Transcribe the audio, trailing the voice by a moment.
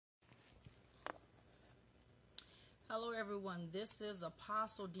Hello, everyone. This is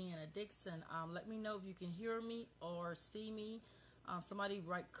Apostle DEANNA DIXON. Let me know if you can hear me or see me. Somebody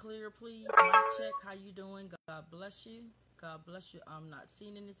write clear, please. Mic check. How you doing? God bless you. God bless you. I'm not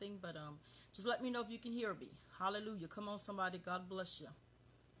seeing anything, but just let me know if you can hear me. Hallelujah. Come on, somebody. God bless you.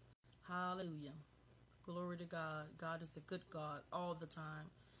 Hallelujah. Glory to God. God is a good God all the time.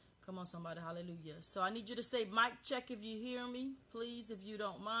 Come on, somebody. Hallelujah. So I need you to say mic check if you hear me, please, if you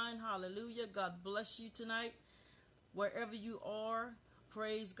don't mind. Hallelujah. God bless you tonight. Wherever you are,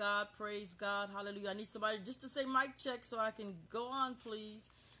 praise God, hallelujah. I need somebody just to say mic check so I can go on,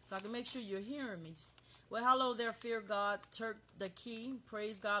 please, so I can make sure you're hearing me. Well, hello there, fear God, Turk the Key,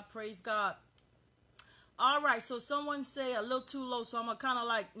 praise God, praise God. All right, so someone say a little too low, so I'm going to kind of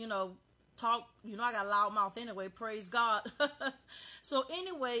like, talk, I got a loud mouth anyway, praise God. So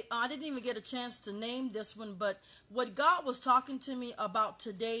anyway, I didn't even get a chance to name this one, but what God was talking to me about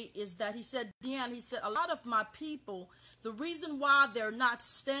today is that he said, Deanna, he said, a lot of my people, the reason why they're not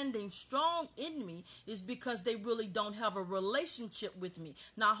standing strong in me is because they really don't have a relationship with me.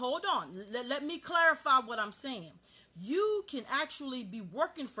 Now, hold on. Let me clarify what I'm saying. You can actually be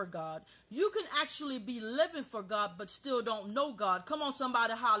working for God. You can actually be living for God, but still don't know God. Come on,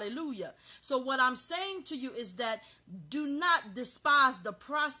 somebody, hallelujah. So what I'm saying to you is that do not despise the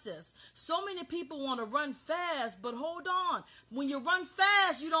process. So many people want to run fast, but hold on. When you run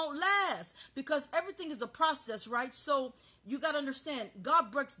fast, you don't last because everything is a process, right? So you got to understand, God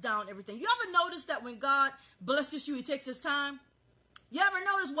breaks down everything. You ever notice that when God blesses you, he takes his time? You ever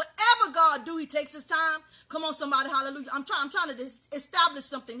notice whatever God do, he takes his time? Come on, somebody, hallelujah. I'm trying to establish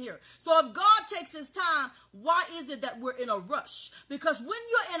something here. So if God takes his time, why is it that we're in a rush? Because when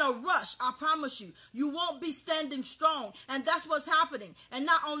you're in a rush, I promise you, you won't be standing strong. And that's what's happening. And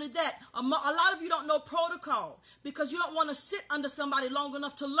not only that, a lot of you don't know protocol because you don't want to sit under somebody long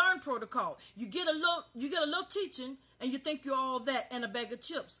enough to learn protocol. You get a little teaching, and you think you're all that and a bag of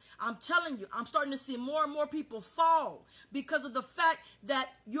chips. I'm telling you, I'm starting to see more and more people fall because of the fact that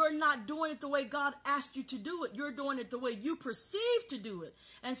you're not doing it the way God asked you to do it. You're doing it the way you perceive to do it.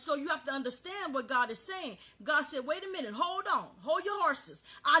 And so you have to understand what God is saying. God said, wait a minute, hold on, hold your horses.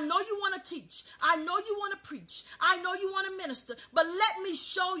 I know you want to teach. I know you want to preach. I know you want to minister, but let me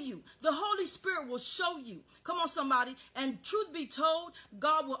show you. The Holy Spirit will show you. Come on, somebody. And truth be told,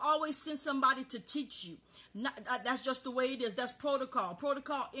 God will always send somebody to teach you. That's just the way it is. That's protocol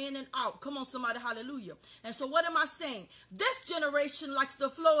in and out. Come on, somebody, hallelujah. And so what am I saying? This generation likes to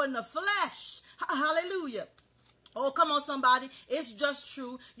flow in the flesh. Hallelujah. Oh, come on, somebody. It's just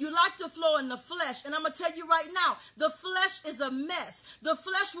true. You like to flow in the flesh. And I'm going to tell you right now, the flesh is a mess. The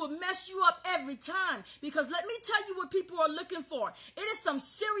flesh will mess you up every time. Because let me tell you what people are looking for. It is some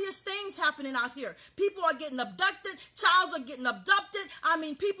serious things happening out here. People are getting abducted. Childs are getting abducted. I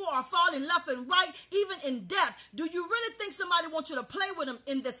mean, people are falling left and right, even in death. Do you really think somebody wants you to play with them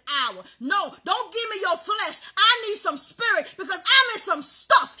in this hour? No, don't give me your flesh. I need some spirit because I'm in some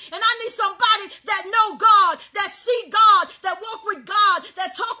stuff. And I need somebody that know God, that see God, that walk with God,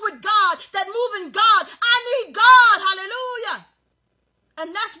 that talk with God, that move in God. I need God. Hallelujah.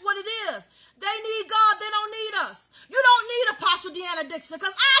 And that's what it is. They need God. They don't need us. You don't need Apostle DEANNA DIXON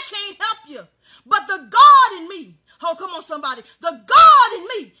because I can't help you. But the God in me, oh, come on, somebody. The God in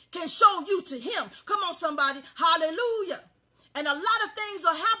me can show you to him. Come on, somebody. Hallelujah. And a lot of things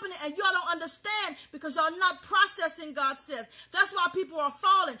are happening and y'all don't understand because y'all not processing, God says. That's why people are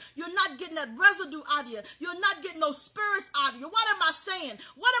falling. You're not getting that residue out of you. You're not getting those spirits out of you. What am I saying?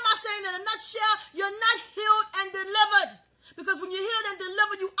 What am I saying in a nutshell? You're not healed and delivered. Because when you're healed and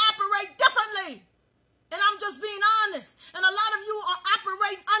delivered, you operate differently. And I'm just being honest. And a lot of you are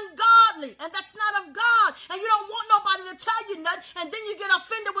operating ungodly. And that's not of God. And you don't want nobody to tell you nothing. And then you get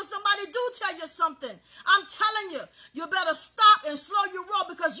offended when somebody do tell you something. I'm telling you, you better stop and slow your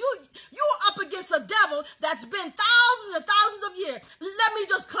roll because you're up against a devil that's been thousands and thousands of years. Let me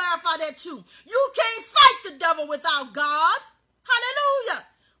just clarify that too. You can't fight the devil without God. Hallelujah.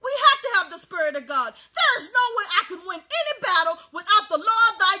 We have to have the Spirit of God. There is no way I can win any battle without the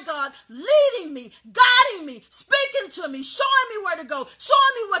Lord thy God leading me, guiding me, speaking to me, showing me where to go,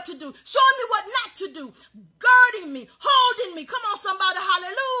 showing me what to do, showing me what not to do, girding me, holding me. Come on, somebody,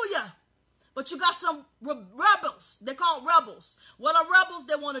 hallelujah. But you got some rebels. They're called rebels. What are rebels?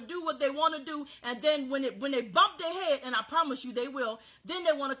 They want to do what they want to do. And then when they bump their head, and I promise you they will, then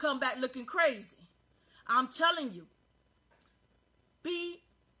they want to come back looking crazy. I'm telling you, be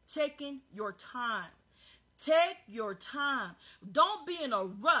taking your time. Take your time. Don't be in a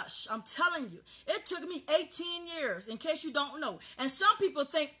rush. I'm telling you. It took me 18 years, in case you don't know. And some people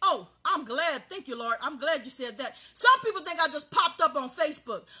think, oh, I'm glad. Thank you, Lord. I'm glad you said that. Some people think I just popped up on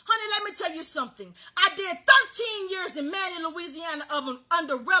Facebook. Honey, let me tell you something. I did 13 years in Manny, Louisiana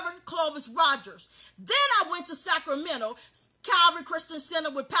under Reverend Clovis Rogers. Then I went to Sacramento, Calvary Christian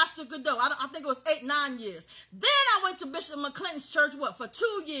Center with Pastor Godot. I think it was 8-9 years. Then I went to Bishop McClinton's church, for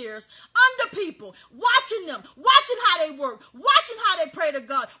 2 years, under people, watching them, watching how they work, watching how they pray to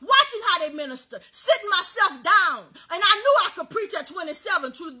God, watching how they minister, sitting myself down. And I knew I could preach at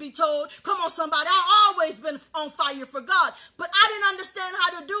 27, truth be told. Come on, somebody. I've always been on fire for God, but I didn't understand how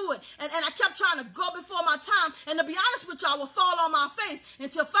to do it. And I kept trying to go before my time. And to be honest with you, I would fall on my face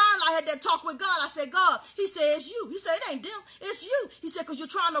until finally I had that talk with God. I said, God, he said, it's you. He said, it ain't them. It's you. He said, because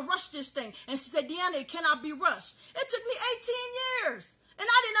you're trying to rush this thing. And she said, Deanna, it cannot be rushed. It took me 18 years. And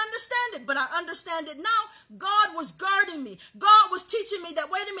I didn't understand it, but I understand it now. God was guarding me. God was teaching me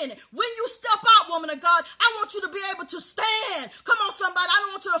that, wait a minute, when you step out, woman of God, I want you to be able to stand. Come on, somebody. I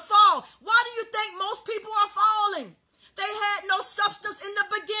don't want you to fall. Why do you think most people are falling? They had no substance in the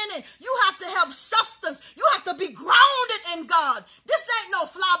beginning. You have to have substance. You have to be grounded in God. This ain't no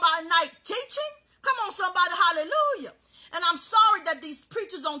fly-by-night teaching. Come on, somebody. Hallelujah. And I'm sorry that these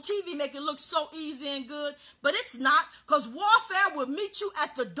preachers on TV make it look so easy and good, but it's not, because warfare will meet you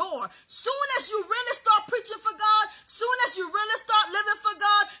at the door. Soon as you really start preaching for God, soon as you really start living for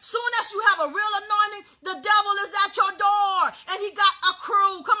God, soon as you have a real anointing, the devil is at your door, and he got a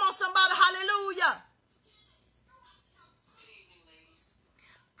crew. Come on, somebody. Hallelujah.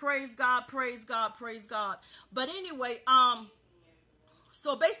 Praise God, praise God, praise God. But anyway,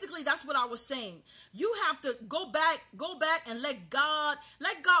 so basically that's what I was saying. You have to go back and let God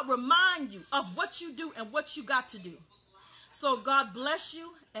remind you of what you do and what you got to do. So God bless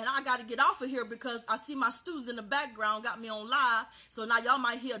you. And I got to get off of here because I see my students in the background got me on live. So now y'all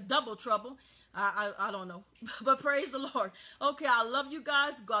might hear double trouble. I don't know. But praise the Lord. Okay, I love you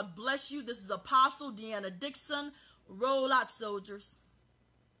guys. God bless you. This is Apostle Deanna DIXON. Roll out, soldiers.